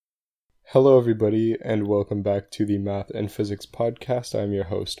Hello, everybody, and welcome back to the Math and Physics Podcast. I'm your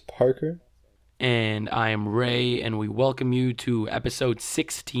host, Parker. And I am Ray, and we welcome you to episode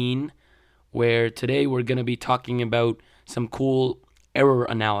 16, where today we're going to be talking about some cool error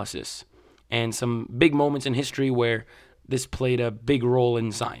analysis and some big moments in history where this played a big role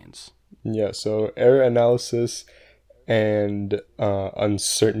in science. Yeah, so error analysis and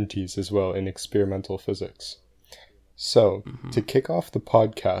uncertainties as well in experimental physics. So, to kick off the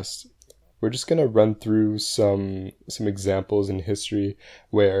podcast, we're just going to run through some examples in history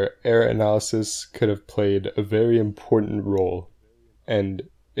where error analysis could have played a very important role, and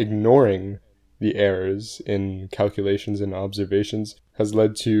ignoring the errors in calculations and observations has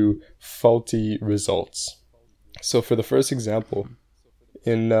led to faulty results. So for the first example,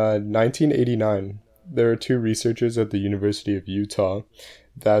 in 1989, there were two researchers at the University of Utah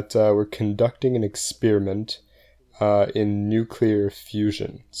that were conducting an experiment in nuclear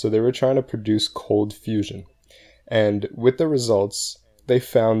fusion. So they were trying to produce cold fusion. And with the results, they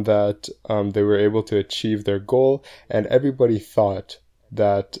found that they were able to achieve their goal, and everybody thought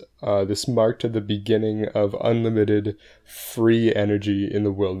that this marked the beginning of unlimited free energy in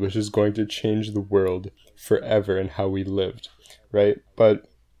the world, which is going to change the world forever and how we lived, right? But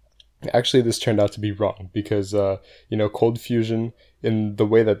actually, this turned out to be wrong because, cold fusion in the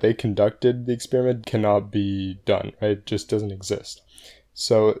way that they conducted the experiment cannot be done, right? It just doesn't exist.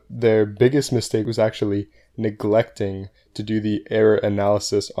 So their biggest mistake was actually neglecting to do the error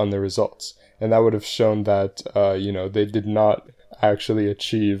analysis on the results. And that would have shown that, they did not actually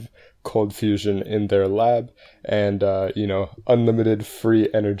achieve cold fusion in their lab, and, unlimited free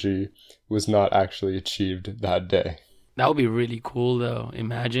energy was not actually achieved that day. That would be really cool, though.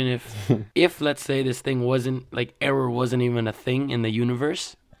 Imagine if let's say this thing error wasn't even a thing in the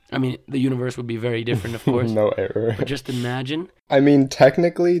universe. I mean, the universe would be very different, of course. No error. But just imagine. I mean,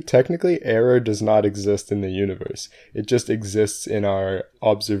 technically, error does not exist in the universe. It just exists in our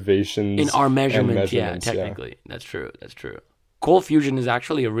observations. In our measurements, yeah, technically. Yeah. That's true. Cold fusion is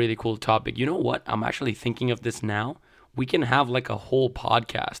actually a really cool topic. You know what? I'm actually thinking of this now. We can have a whole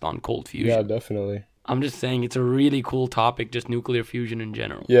podcast on cold fusion. Yeah, definitely. I'm just saying it's a really cool topic, just nuclear fusion in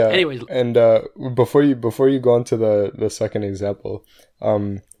general. Yeah. Anyways, and before you go on to the second example,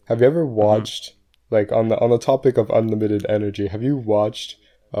 have you ever watched on the topic of unlimited energy? Have you watched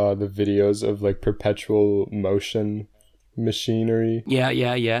the videos of perpetual motion machinery? Yeah.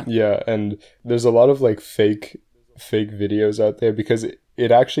 Yeah, and there's a lot of fake videos out there because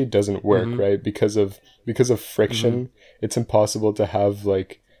it actually doesn't work, right? Because of friction, it's impossible to have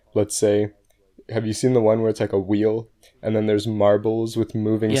let's say. Have you seen the one where it's a wheel and then there's marbles with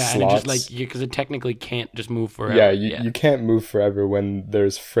moving slots? Yeah, and it just because it technically can't just move forever. Yeah, you can't move forever when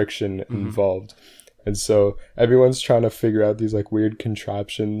there's friction involved. And so everyone's trying to figure out these weird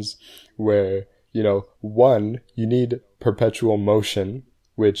contraptions where, one, you need perpetual motion,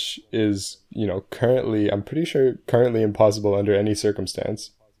 which is, I'm pretty sure currently impossible under any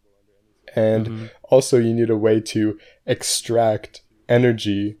circumstance. And also you need a way to extract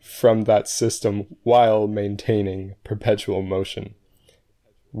energy from that system while maintaining perpetual motion,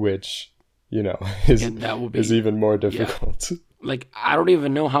 which is even more difficult. Yeah. I don't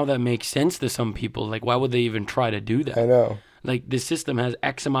even know how that makes sense to some people. Why would they even try to do that? I know. The system has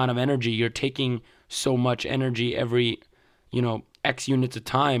X amount of energy. You're taking so much energy every, X units of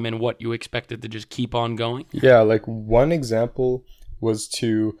time, and what you expect it to just keep on going. Yeah, one example was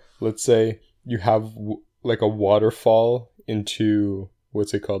to, let's say you have a waterfall into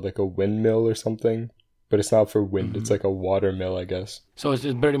what's it called, a windmill or something, but it's not for wind. It's a water mill, I guess. So it's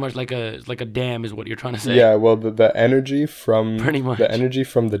pretty much like a dam is what you're trying to say. Yeah, well, the energy from pretty much. The energy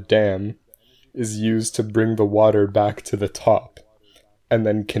from the dam is used to bring the water back to the top and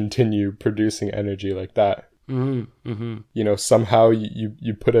then continue producing energy like that. Somehow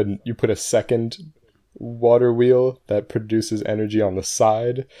you put a second water wheel that produces energy on the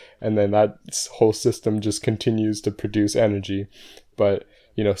side, and then that whole system just continues to produce energy. But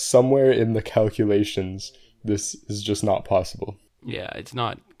somewhere in the calculations, this is just not possible. Yeah, it's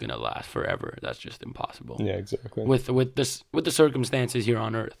not gonna last forever. That's just impossible. Yeah, exactly. With the circumstances here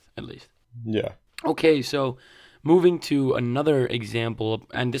on Earth, at least. Yeah. Okay, so moving to another example,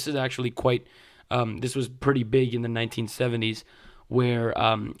 and this is actually quite. This was pretty big in the 1970s, where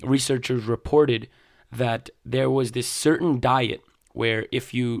researchers reported that there was this certain diet where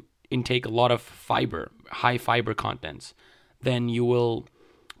if you intake a lot of fiber, high fiber contents, then you will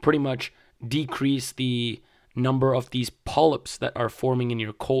pretty much decrease the number of these polyps that are forming in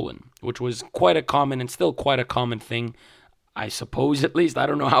your colon, which was quite a common and still quite a common thing, I suppose, at least. I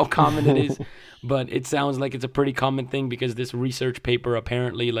don't know how common it is, but it sounds like it's a pretty common thing because this research paper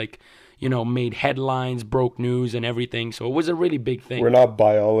apparently made headlines, broke news and everything. So it was a really big thing. We're not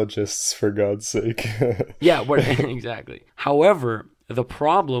biologists, for God's sake. Yeah, exactly. However, the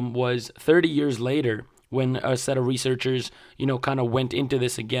problem was 30 years later when a set of researchers, kind of went into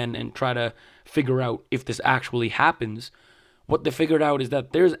this again and try to figure out if this actually happens. What they figured out is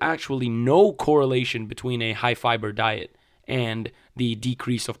that there's actually no correlation between a high fiber diet and the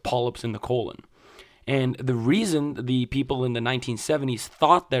decrease of polyps in the colon. And the reason the people in the 1970s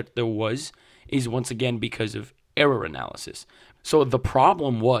thought that there was is once again because of error analysis. So the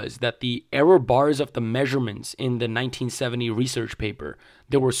problem was that the error bars of the measurements in the 1970 research paper,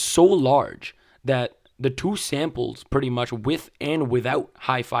 they were so large that the two samples, pretty much with and without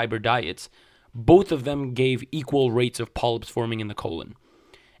high fiber diets, both of them gave equal rates of polyps forming in the colon.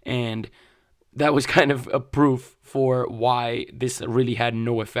 And that was kind of a proof for why this really had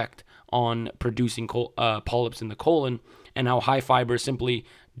no effect on producing polyps in the colon, and how high fiber simply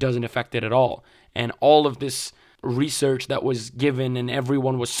doesn't affect it at all. And all of this research that was given, and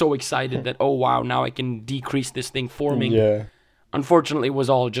everyone was so excited that, oh wow, now I can decrease this thing forming. Yeah. Unfortunately, it was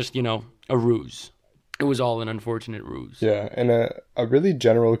all just, a ruse. It was all an unfortunate ruse. Yeah, and a really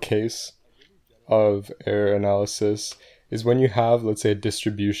general case of error analysis is when you have, let's say, a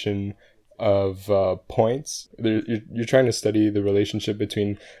distribution of points. You're trying to study the relationship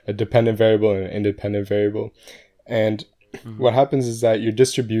between a dependent variable and an independent variable. And what happens is that your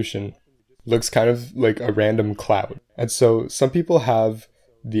distribution looks kind of like a random cloud. And so some people have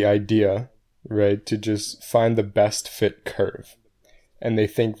the idea, right, to just find the best fit curve. And they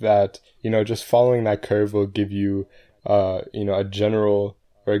think that, just following that curve will give you, a general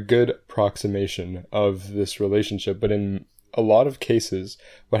or a good approximation of this relationship. But in a lot of cases,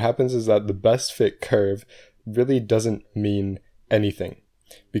 what happens is that the best fit curve really doesn't mean anything,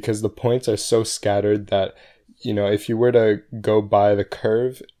 because the points are so scattered that, if you were to go by the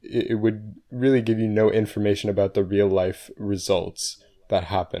curve, it would really give you no information about the real life results that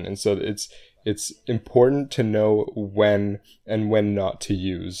happen. And so it's important to know when and when not to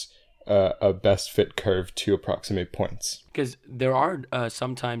use a best fit curve to approximate points. Because there are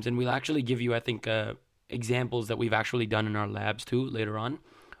sometimes, and we'll actually give you, I think, examples that we've actually done in our labs too later on,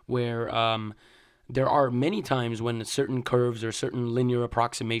 where there are many times when certain curves or certain linear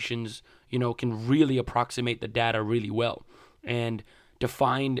approximations, can really approximate the data really well. And to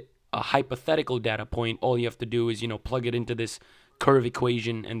find a hypothetical data point, all you have to do is, plug it into this curve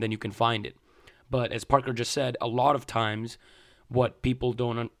equation, and then you can find it. But as Parker just said, a lot of times what people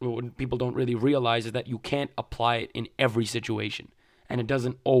don't really realize is that you can't apply it in every situation, and it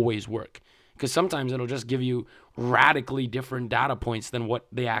doesn't always work, because sometimes it'll just give you radically different data points than what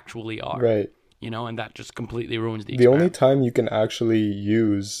they actually are. Right. And that just completely ruins the The experiment. only time you can actually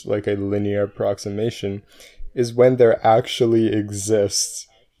use like a linear approximation is when there actually exists,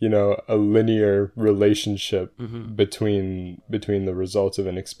 a linear relationship between the results of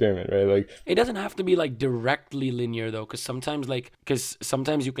an experiment, right? Like, it doesn't have to be like directly linear though, because sometimes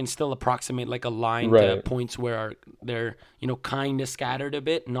you can still approximate like a line to points where they're kind of scattered a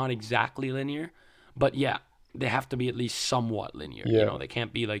bit, not exactly linear, but yeah, they have to be at least somewhat linear. Yeah. They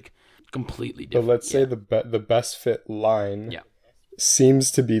can't be like completely different. But let's say the best fit line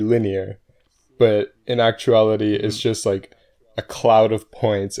seems to be linear, but in actuality it's just like a cloud of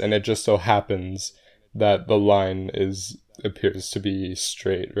points, and it just so happens that the line appears to be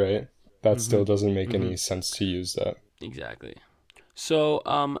straight, right? That still doesn't make any sense to use that. Exactly. So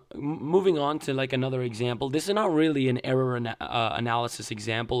moving on to like another example. This is not really an error analysis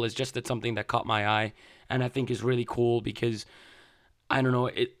example. It's just something that caught my eye and I think is really cool because, I don't know,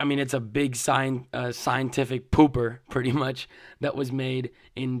 it's a big scientific pooper pretty much that was made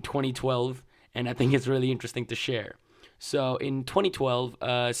in 2012, and I think it's really interesting to share. So in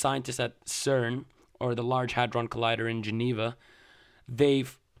 2012, scientists at CERN, or the Large Hadron Collider in Geneva, they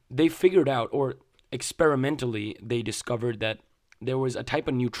figured out, or experimentally, they discovered that there was a type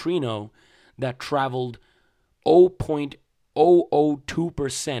of neutrino that traveled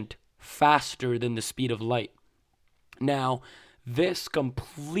 0.002% faster than the speed of light. Now, this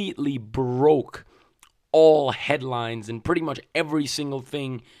completely broke all headlines and pretty much every single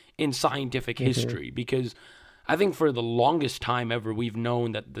thing in scientific history, because I think for the longest time ever, we've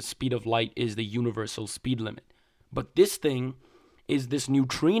known that the speed of light is the universal speed limit. But this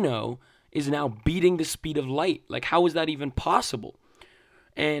neutrino is now beating the speed of light. Like, how is that even possible?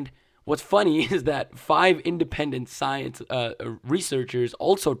 And what's funny is that 5 independent science researchers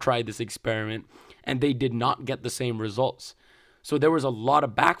also tried this experiment, and they did not get the same results. So there was a lot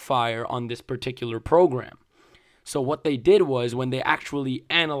of backfire on this particular program. So what they did was, when they actually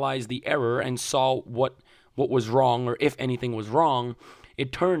analyzed the error and saw what was wrong, or if anything was wrong,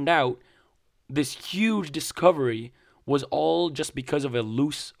 it turned out this huge discovery was all just because of a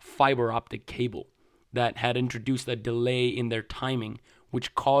loose fiber optic cable that had introduced a delay in their timing,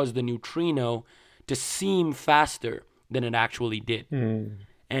 which caused the neutrino to seem faster than it actually did.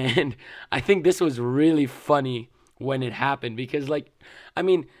 And I think this was really funny when it happened because, like, I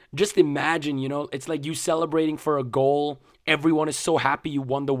mean, just imagine, you know, it's like you celebrating for a goal. Everyone is so happy you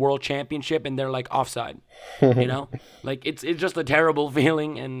won the world championship and they're like offside, you know, like it's just a terrible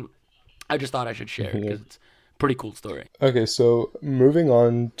feeling. And I just thought I should share it because it's a pretty cool story. Okay, so moving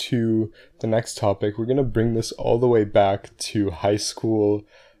on to the next topic, we're going to bring this all the way back to high school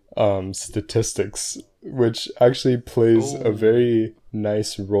statistics, which actually plays a very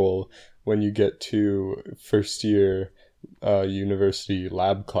nice role when you get to first year university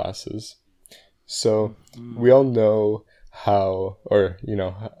lab classes. So we all know how, or, you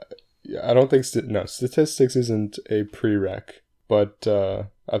know, I don't think, statistics isn't a prereq, but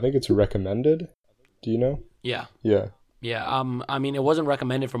I think it's recommended. Do you know? Yeah. Yeah. Yeah, I mean, it wasn't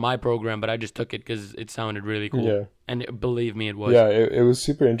recommended for my program, but I just took it because it sounded really cool. Yeah. And believe me, it was. Yeah, it was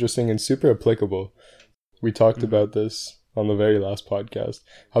super interesting and super applicable. We talked about this on the very last podcast,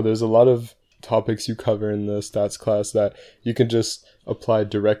 how there's a lot of topics you cover in the stats class that you can just apply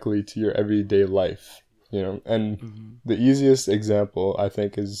directly to your everyday life, you know? And the easiest example, I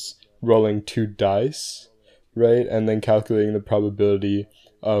think, is rolling 2 dice, right? And then calculating the probability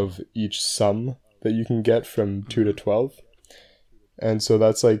of each sum that you can get from 2 to 12. And so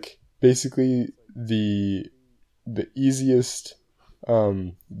that's like basically the easiest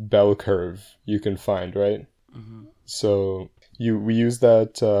bell curve you can find, right? So we use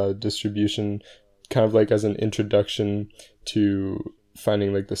that distribution kind of like as an introduction to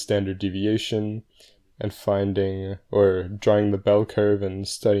finding like the standard deviation and finding or drawing the bell curve and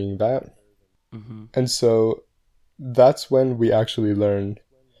studying that. And so that's when we actually learn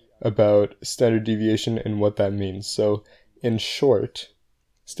about standard deviation and what that means. So in short,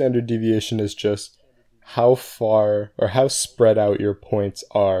 standard deviation is just how far or how spread out your points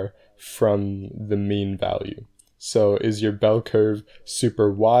are from the mean value. So is your bell curve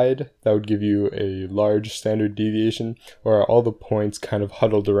super wide? That would give you a large standard deviation, or are all the points kind of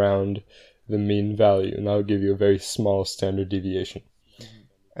huddled around the mean value? And that would give you a very small standard deviation.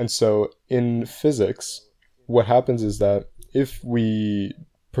 And so in physics, what happens is that if we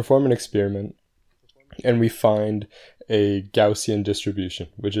perform an experiment and we find a Gaussian distribution,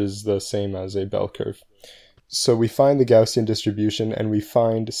 which is the same as a bell curve. So we find the Gaussian distribution and we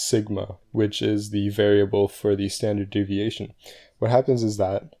find sigma, which is the variable for the standard deviation. What happens is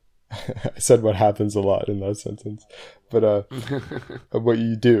that, I said what happens a lot in that sentence, but what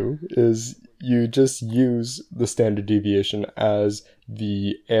you do is you just use the standard deviation as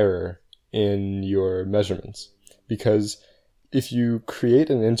the error in your measurements. Because if you create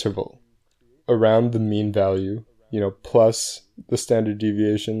an interval around the mean value, you know, plus the standard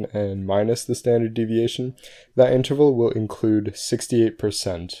deviation and minus the standard deviation, that interval will include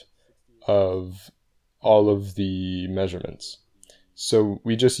 68% of all of the measurements. So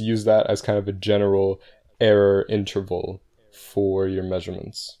we just use that as kind of a general error interval for your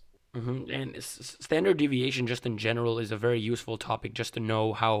measurements. And standard deviation just in general is a very useful topic just to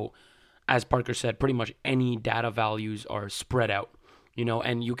know how, as Parker said, pretty much any data values are spread out, you know,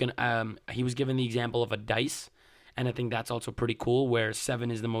 and you can, he was given the example of a dice, and I think that's also pretty cool, where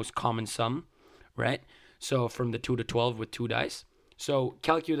 7 is the most common sum, right? So from the 2 to 12 with 2 dice. So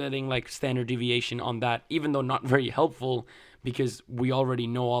calculating like standard deviation on that, even though not very helpful because we already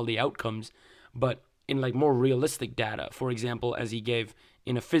know all the outcomes, but in like more realistic data, for example, as he gave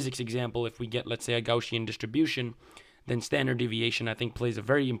in a physics example, if we get, let's say, a Gaussian distribution, then standard deviation, I think, plays a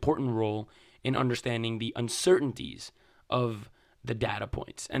very important role in understanding the uncertainties of the data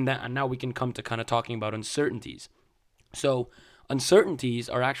points. And now we can come to kind of talking about uncertainties. So uncertainties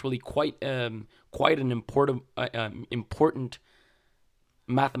are actually quite an important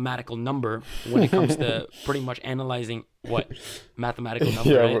mathematical number when it comes to pretty much analyzing what mathematical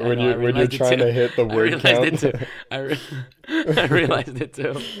number. Yeah, when you're trying to hit the word count. I realized it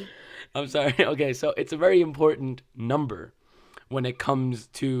too. I'm sorry. Okay, so it's a very important number when it comes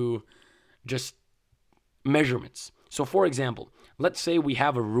to just measurements. So for example, let's say we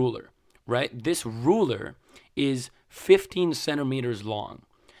have a ruler, right? This ruler is 15 centimeters long.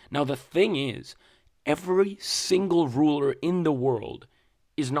 Now the thing is, every single ruler in the world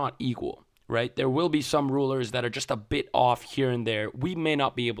is not equal, right? There will be some rulers that are just a bit off here and there. We may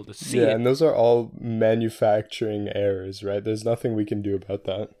not be able to see it. Yeah, and those are all manufacturing errors, right? There's nothing we can do about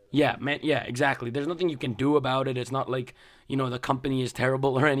that. Yeah, exactly. There's nothing you can do about it. It's not like, you know, the company is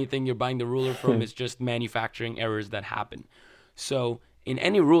terrible or anything you're buying the ruler from. It's just manufacturing errors that happen. So in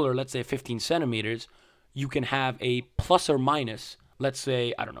any ruler, let's say 15 centimeters, you can have a plus or minus, let's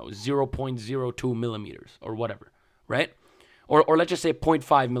say, I don't know, 0.02 millimeters or whatever, right? Or let's just say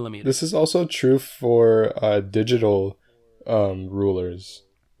 0.5 millimeters. This is also true for digital rulers,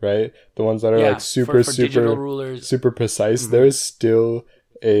 right? The ones that are like super digital rulers, super precise. There is still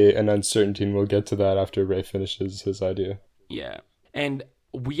an uncertainty, and we'll get to that after Ray finishes his idea. Yeah. And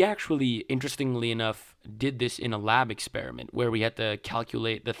we actually, interestingly enough, did this in a lab experiment where we had to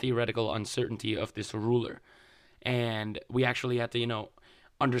calculate the theoretical uncertainty of this ruler. And we actually had to,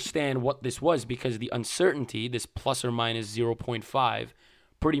 understand what this was, because the uncertainty, this plus or minus 0.5,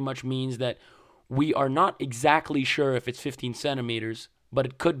 pretty much means that we are not exactly sure if it's 15 centimeters, but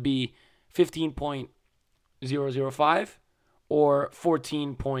it could be 15.005 or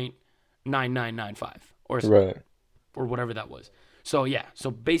 14.9995 or whatever that was. So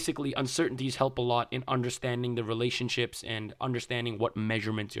basically uncertainties help a lot in understanding the relationships and understanding what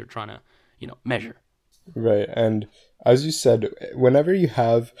measurements you're trying to, measure. Right. And as you said, whenever you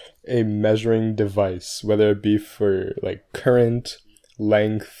have a measuring device, whether it be for like current,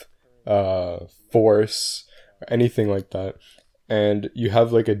 length, force, or anything like that, and you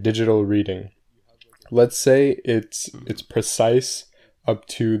have like a digital reading, let's say it's precise up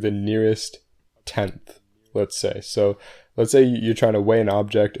to the nearest tenth, let's say. So let's say you're trying to weigh an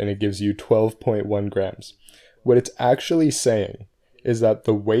object and it gives you 12.1 grams. What it's actually saying is that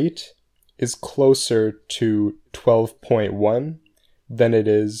the weight is closer to 12.1 than it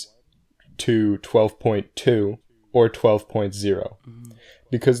is to 12.2 or 12.0.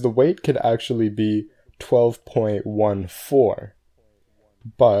 Because the weight could actually be 12.14,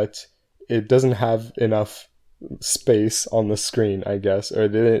 but it doesn't have enough space on the screen, I guess, or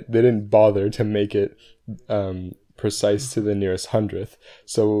they didn't bother to make it precise to the nearest hundredth,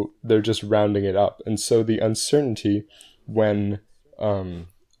 so they're just rounding it up. And so the uncertainty when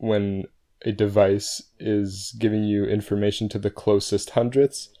a device is giving you information to the closest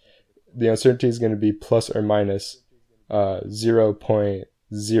hundredths, the uncertainty is going to be plus or minus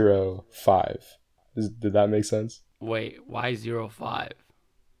 0.05. Did that make sense? Wait, why 0.5?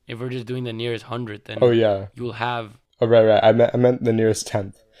 If we're just doing the nearest hundredth, then you'll have... Oh, right. I meant the nearest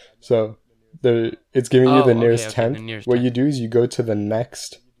tenth. So it's giving you the nearest tenth. The nearest what 10th. You do is you go to the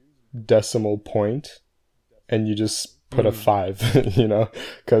next decimal point and you just put a 5,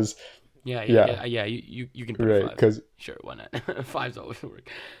 because... You can put right, 5. Sure, why not? 5's always work.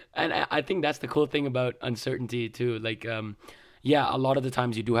 And I think that's the cool thing about uncertainty too. Like, a lot of the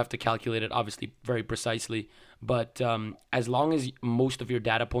times you do have to calculate it, obviously, very precisely. But as long as most of your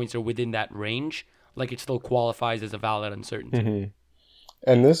data points are within that range, like, it still qualifies as a valid uncertainty. Mm-hmm.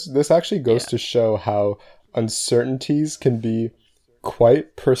 And this actually goes to show how uncertainties can be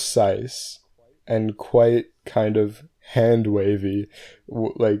quite precise and quite kind of hand wavy.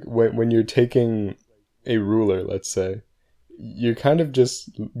 Like when you're taking a ruler, let's say, you're kind of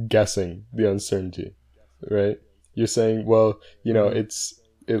just guessing the uncertainty, right? You're saying, well, it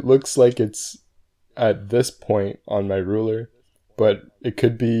looks like it's at this point on my ruler, but it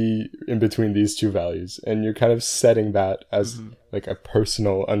could be in between these two values, and you're kind of setting that as like a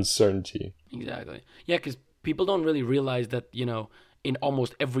personal uncertainty. Exactly. Yeah, because people don't really realize that, in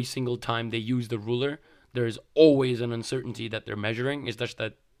almost every single time they use the ruler, there's always an uncertainty that they're measuring. It's just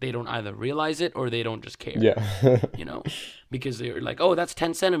that they don't either realize it or they don't just care. Yeah. Because they're like, oh, that's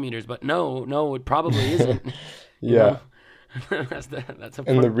 10 centimeters, but no, it probably isn't. Yeah. That's a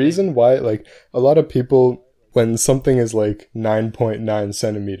and the reason why, like, a lot of people, when something is like 9.9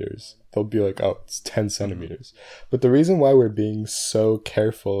 centimeters, they'll be like, oh, it's 10 centimeters. But the reason why we're being so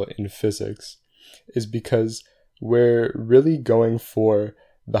careful in physics is because we're really going for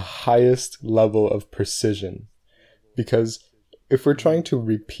the highest level of precision. Because if we're trying to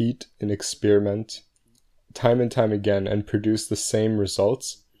repeat an experiment time and time again and produce the same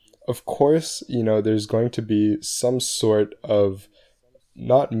results, of course, there's going to be some sort of,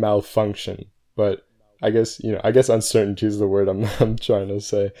 not malfunction, but I guess uncertainty is the word I'm trying to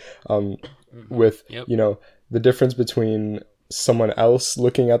say. With, the difference between someone else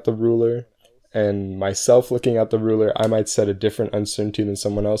looking at the ruler and myself looking at the ruler, I might set a different uncertainty than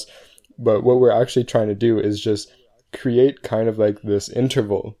someone else. But what we're actually trying to do is just create kind of like this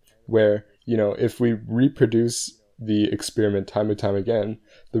interval where, if we reproduce the experiment time and time again,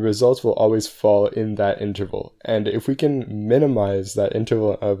 the results will always fall in that interval. And if we can minimize that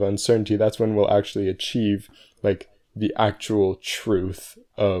interval of uncertainty, that's when we'll actually achieve like the actual truth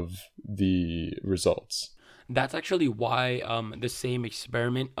of the results. That's actually why the same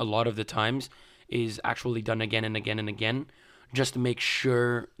experiment a lot of the times is actually done again and again and again, just to make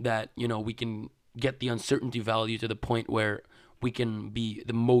sure that, we can get the uncertainty value to the point where we can be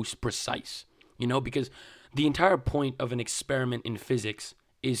the most precise, because the entire point of an experiment in physics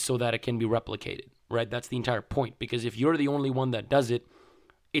is so that it can be replicated, right? That's the entire point, because if you're the only one that does it,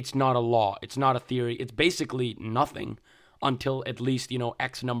 it's not a law, it's not a theory, it's basically nothing until at least,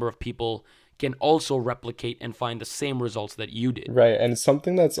 X number of people can also replicate and find the same results that you did. Right, and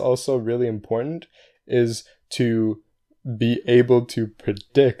something that's also really important is to be able to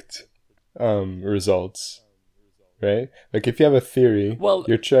predict results, right? Like if you have a theory,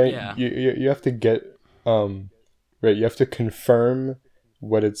 you're trying, you have to get, right, you have to confirm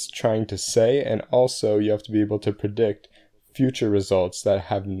what it's trying to say, and also you have to be able to predict future results that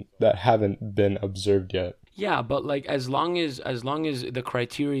haven't been observed yet. Yeah, but like as long as the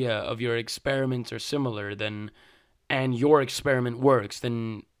criteria of your experiments are similar, and your experiment works,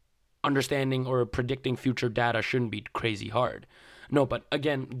 then understanding or predicting future data shouldn't be crazy hard. No, but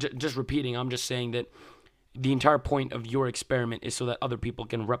again, just repeating, I'm just saying that the entire point of your experiment is so that other people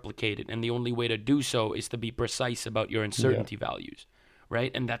can replicate it, and the only way to do so is to be precise about your uncertainty values,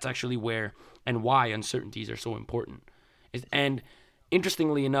 right? And that's actually where and why uncertainties are so important. And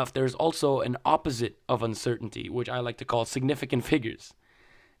interestingly enough, there's also an opposite of uncertainty, which I like to call significant figures.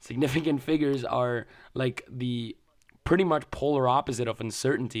 Significant figures are like the pretty much polar opposite of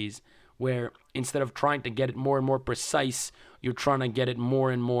uncertainties, where instead of trying to get it more and more precise, you're trying to get it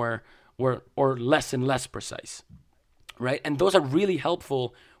more and more or less and less precise, right? And those are really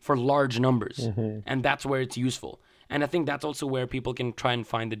helpful for large numbers, and that's where it's useful. And I think that's also where people can try and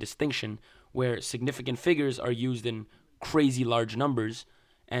find the distinction, where significant figures are used in crazy large numbers,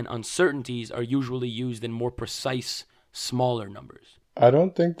 and uncertainties are usually used in more precise, smaller numbers. I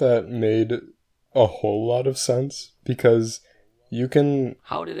don't think that made a whole lot of sense, because you can...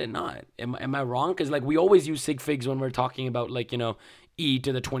 How did it not? Am I wrong? Because like we always use sig figs when we're talking about like, e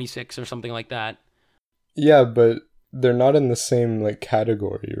to the 26 or something like that. Yeah, but they're not in the same like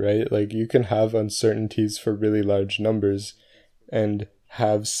category, right? Like you can have uncertainties for really large numbers and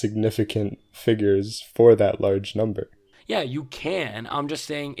have significant figures for that large number. Yeah, you can. I'm just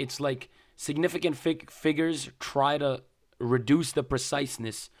saying it's like significant figures try to reduce the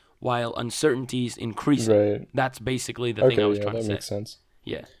preciseness while uncertainties increase it. Right. That's basically the thing I was trying to say. That makes sense.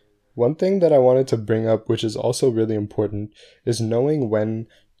 Yeah. One thing that I wanted to bring up, which is also really important, is knowing when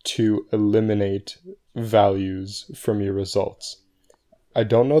to eliminate values from your results. I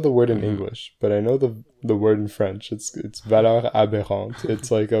don't know the word in English, but I know the word in French. It's valeur aberrante.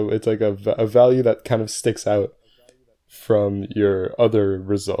 It's like a value that kind of sticks out from your other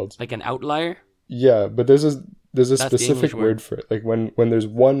results. Like an outlier? Yeah, but there's a specific word for it. Like when there's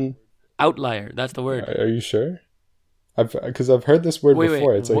one outlier, that's the word. Are you sure? Because I've heard this word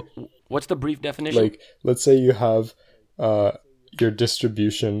before. It's like, what's the brief definition? Like, let's say you have your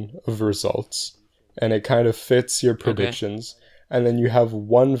distribution of results, and it kind of fits your predictions, and then you have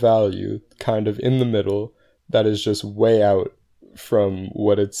one value kind of in the middle that is just way out from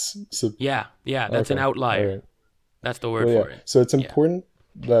what it's... That's an outlier. Right. That's the word for it. So it's important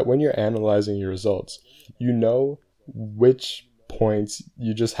that when you're analyzing your results, you know which points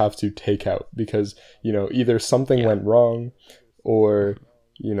you just have to take out, because either something went wrong, or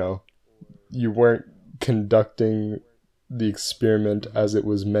you weren't conducting the experiment as it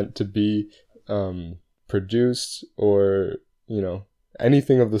was meant to be produced, or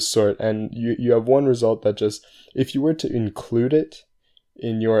anything of the sort, and you have one result that just, if you were to include it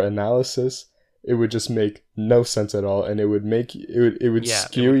in your analysis, it would just make no sense at all, and it would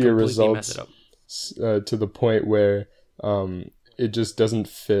skew your results to the point where it just doesn't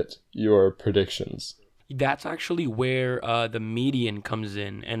fit your predictions. That's actually where the median comes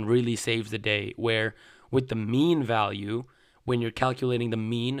in and really saves the day, where with the mean value, when you're calculating the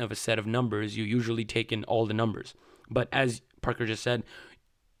mean of a set of numbers, you usually take in all the numbers. But as Parker just said,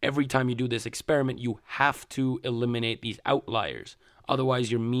 every time you do this experiment, you have to eliminate these outliers.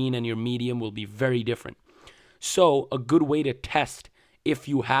 Otherwise, your mean and your median will be very different. So a good way to test if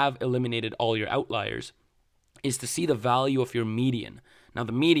you have eliminated all your outliers is to see the value of your median. Now,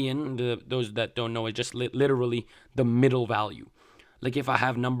 the median, those that don't know, is just literally the middle value. Like if I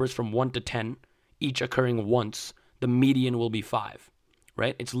have numbers from 1 to 10, each occurring once, the median will be 5,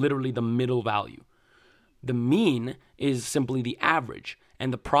 right? It's literally the middle value. The mean is simply the average.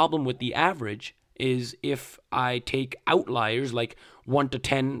 And the problem with the average is if I take outliers like 1 to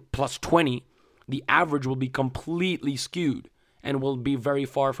 10 plus 20, the average will be completely skewed and will be very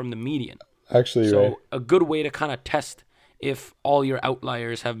far from the median. Actually, so right. A good way to kind of test if all your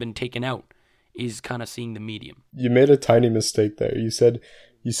outliers have been taken out is kind of seeing the median. You made a tiny mistake there. You said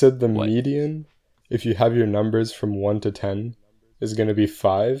the median, if you have your numbers from 1 to 10, is going to be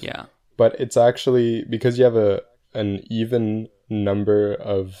 5. Yeah. But it's actually, because you have a an even number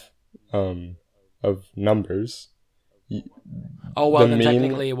of numbers, Oh, well, the then mean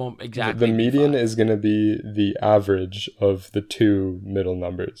technically it won't exactly the be median 5. is going to be the average of the two middle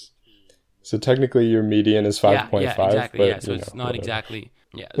numbers. So technically your median is 5.5, Yeah, exactly. but Yeah, so it's not whatever. exactly.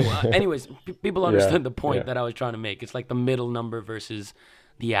 Yeah. Well, anyways, people Yeah, understood the point yeah. that I was trying to make. It's like the middle number versus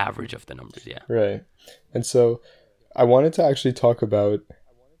the average of the numbers. Yeah. Right. And so I wanted to actually talk about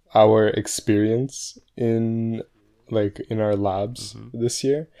our experience in our labs this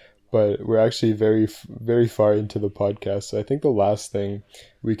year, but we're actually very far into the podcast. So I think the last thing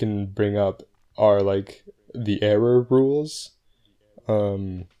we can bring up are like the error rules,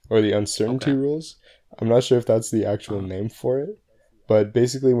 or the uncertainty Okay. rules. I'm not sure if that's the actual name for it, but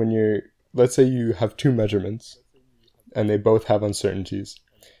basically let's say you have two measurements and they both have uncertainties,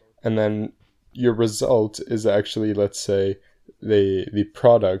 and then your result is actually, let's say, the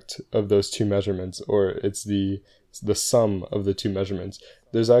product of those two measurements, or it's the sum of the two measurements.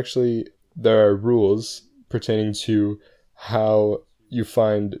 There are rules pertaining to how you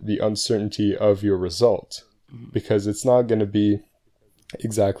find the uncertainty of your result, because it's not going to be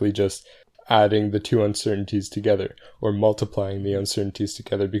exactly just adding the two uncertainties together or multiplying the uncertainties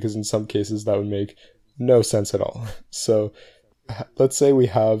together, because in some cases that would make no sense at all. So let's say we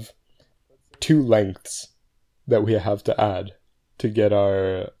have two lengths that we have to add to get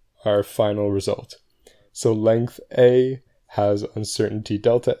our final result. So length A has uncertainty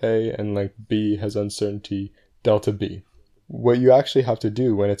delta A and length B has uncertainty delta B. What you actually have to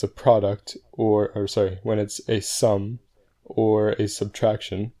do when it's a product when it's a sum or a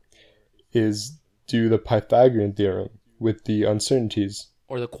subtraction is do the Pythagorean theorem with the uncertainties.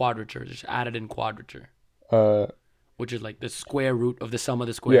 Or the quadrature, just add it in quadrature, Uh, which is like the square root of the sum of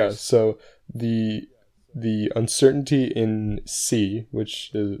the yeah, squares. so the uncertainty in C,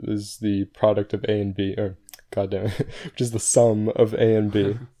 which is the product of A and B, or goddamn it, which is the sum of A and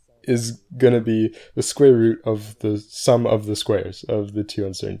B, is going to be the square root of the sum of the squares of the two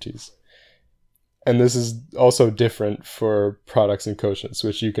uncertainties. And this is also different for products and quotients,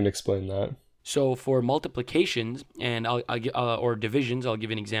 which you can explain that. So for multiplications and or divisions, I'll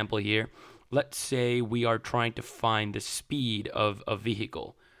give you an example here. Let's say we are trying to find the speed of a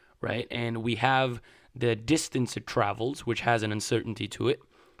vehicle, right? And we have the distance it travels, which has an uncertainty to it.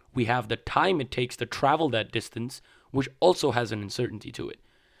 We have the time it takes to travel that distance, which also has an uncertainty to it.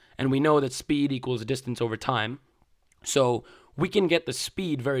 And we know that speed equals distance over time. So we can get the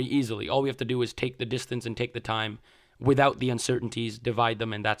speed very easily. All we have to do is take the distance and take the time without the uncertainties, divide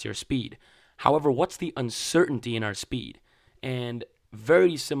them, and that's your speed. However, what's the uncertainty in our speed? And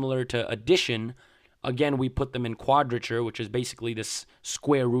very similar to addition, again, we put them in quadrature, which is basically this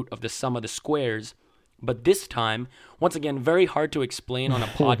square root of the sum of the squares. But this time, once again, very hard to explain on a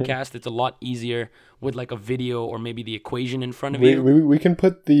podcast. It's a lot easier with like a video or maybe the equation in front of you. We can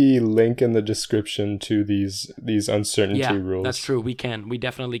put the link in the description to these uncertainty rules. That's true. We can. We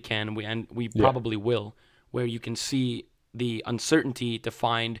definitely can. We probably will, where you can see the uncertainty to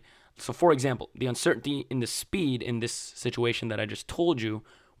find. So, for example, the uncertainty in the speed in this situation that I just told you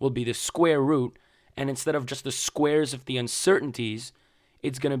will be the square root. And instead of just the squares of the uncertainties,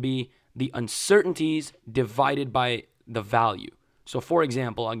 it's going to be the uncertainties divided by the value. So, for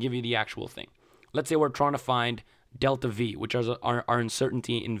example, I'll give you the actual thing. Let's say we're trying to find delta V, which is our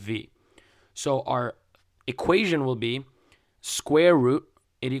uncertainty in V. So our equation will be square root,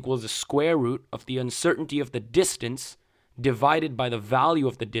 it equals the square root of the uncertainty of the distance divided by the value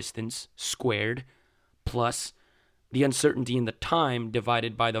of the distance squared, plus the uncertainty in the time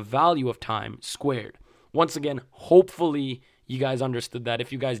divided by the value of time squared. Once again, hopefully you guys understood that.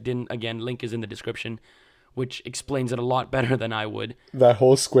 If you guys didn't, again, link is in the description, which explains it a lot better than I would. That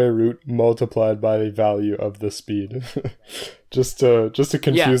whole square root multiplied by the value of the speed, just to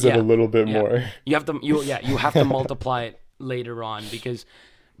confuse it a little bit more. You have to multiply it later on because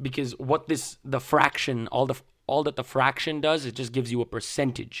what the fraction, all that the fraction does, it just gives you a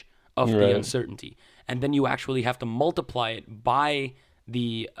percentage of the uncertainty, and then you actually have to multiply it by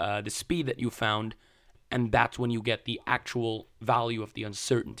the speed that you found, and that's when you get the actual value of the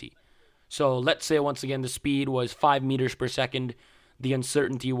uncertainty. So let's say, once again, the speed was 5 meters per second. The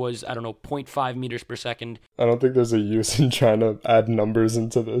uncertainty was, 0.5 meters per second. I don't think there's a use in trying to add numbers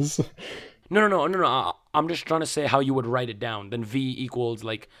into this. No. I'm just trying to say how you would write it down. Then V equals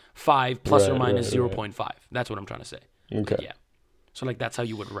like 5 plus or minus 0.5. That's what I'm trying to say. Okay. Yeah. So like that's how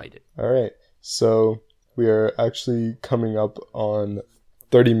you would write it. All right. So we are actually coming up on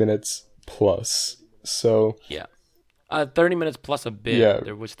 30 minutes plus. So yeah. 30 minutes plus a bit. Yeah,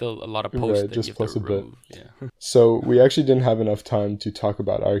 there was still a lot of posts that just you have plus to a bit. remove. Yeah. So we actually didn't have enough time to talk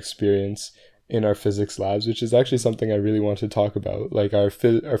about our experience in our physics labs, which is actually something I really want to talk about, like our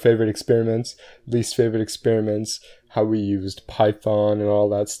favorite experiments, least favorite experiments, how we used Python and all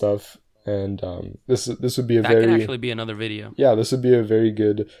that stuff. And this would be that can actually be another video. Yeah, this would be a very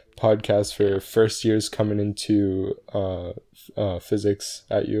good podcast for first years coming into physics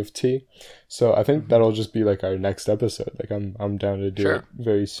at U of T. So I think that'll just be like our next episode. Like I'm down to do it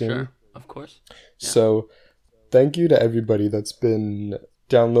very soon. Sure, of course. Yeah. So thank you to everybody that's been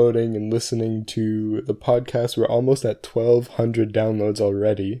downloading and listening to the podcast. We're almost at 1,200 downloads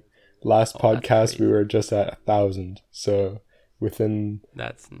already. Last podcast we were just at 1,000. So within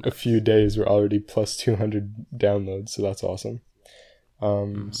a few days, we're already plus 200 downloads, so that's awesome.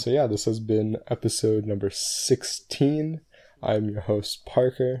 So yeah, this has been episode number 16. I'm your host,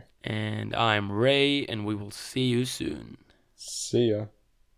 Parker. And I'm Ray, and we will see you soon. See ya.